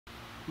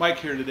Mike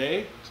here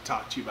today to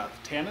talk to you about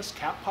the Tantus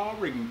cat paw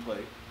rigging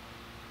plate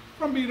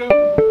from Beto.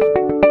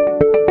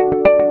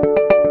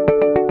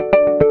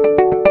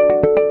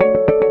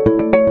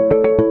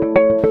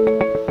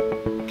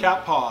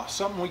 Cat paw,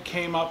 something we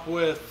came up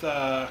with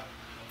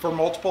for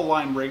multiple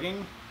line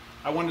rigging.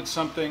 I wanted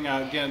something,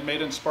 again,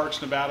 made in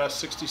Sparks, Nevada,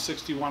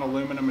 6061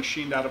 aluminum,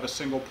 machined out of a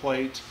single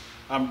plate,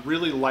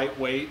 really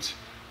lightweight,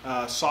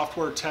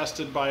 software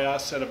tested by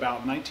us at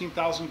about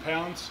 19,000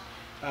 pounds.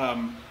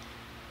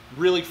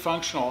 Really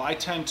functional. I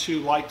tend to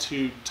like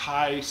to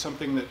tie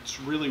something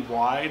that's really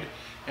wide,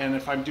 and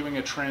if I'm doing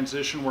a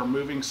transition, we're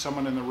moving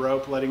someone in the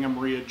rope, letting them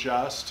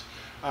readjust.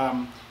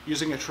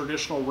 Using a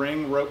traditional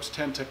ring, ropes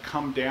tend to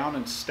come down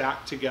and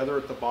stack together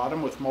at the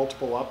bottom with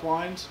multiple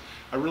uplines.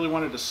 I really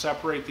wanted to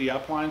separate the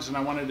uplines, and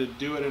I wanted to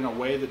do it in a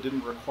way that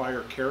didn't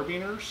require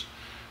carabiners.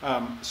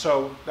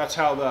 So that's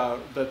how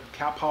the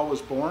cat paw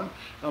was born.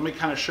 Let me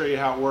kind of show you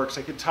how it works.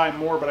 I could tie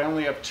more, but I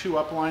only have 2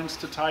 uplines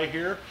to tie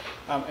here.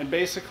 And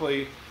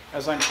basically,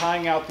 as I'm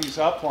tying out these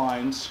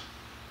uplines,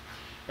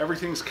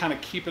 everything's kind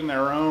of keeping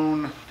their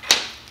own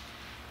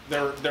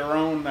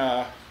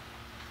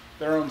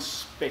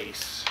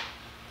space,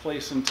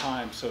 place and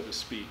time, so to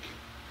speak.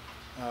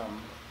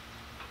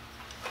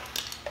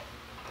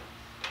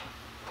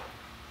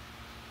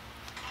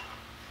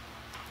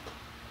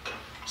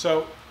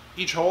 So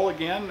each hole,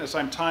 again, as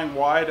I'm tying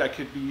wide, I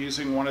could be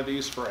using one of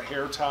these for a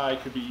hair tie. I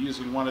could be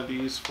using one of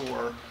these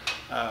for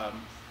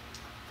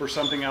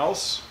something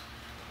else.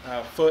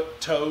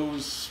 Foot,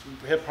 toes,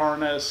 hip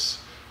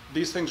harness.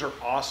 These things are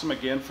awesome,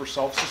 again, for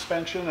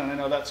self-suspension, and I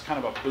know that's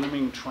kind of a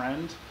booming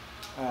trend.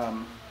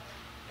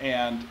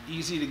 And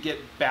easy to get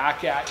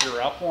back at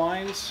your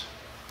uplines,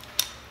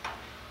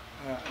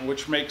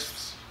 which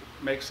makes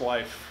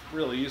life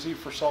really easy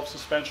for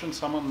self-suspension.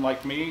 Someone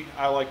like me,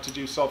 I like to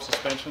do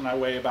self-suspension. I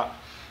weigh about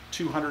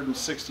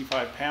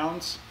 265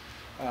 pounds,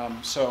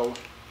 so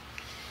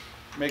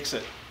makes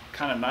it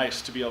kind of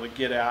nice to be able to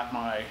get at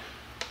my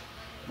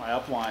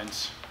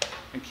uplines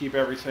and keep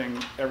everything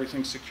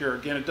secure.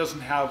 Again, it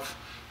doesn't have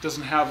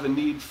the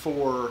need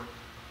for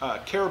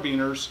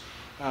carabiners,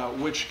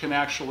 which can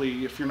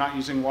actually, if you're not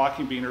using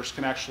locking beaners,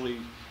 can actually,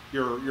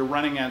 your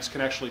running ends can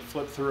actually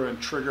flip through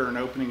and trigger an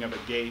opening of a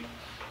gate,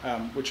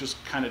 which is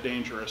kind of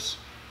dangerous.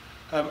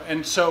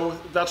 And so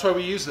that's why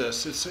we use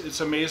this. It's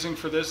amazing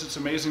for this. It's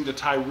amazing to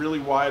tie really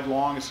wide,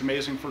 long. It's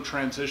amazing for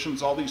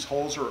transitions. All these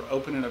holes are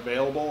open and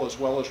available, as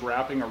well as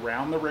wrapping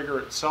around the rigger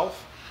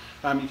itself.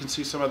 You can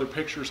see some other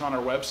pictures on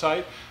our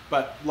website,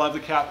 but love the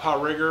cat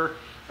paw rigger.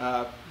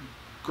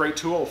 Great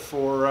tool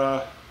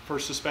for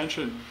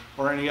suspension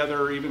or any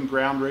other even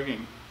ground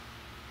rigging.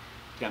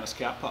 Tantus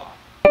cat paw.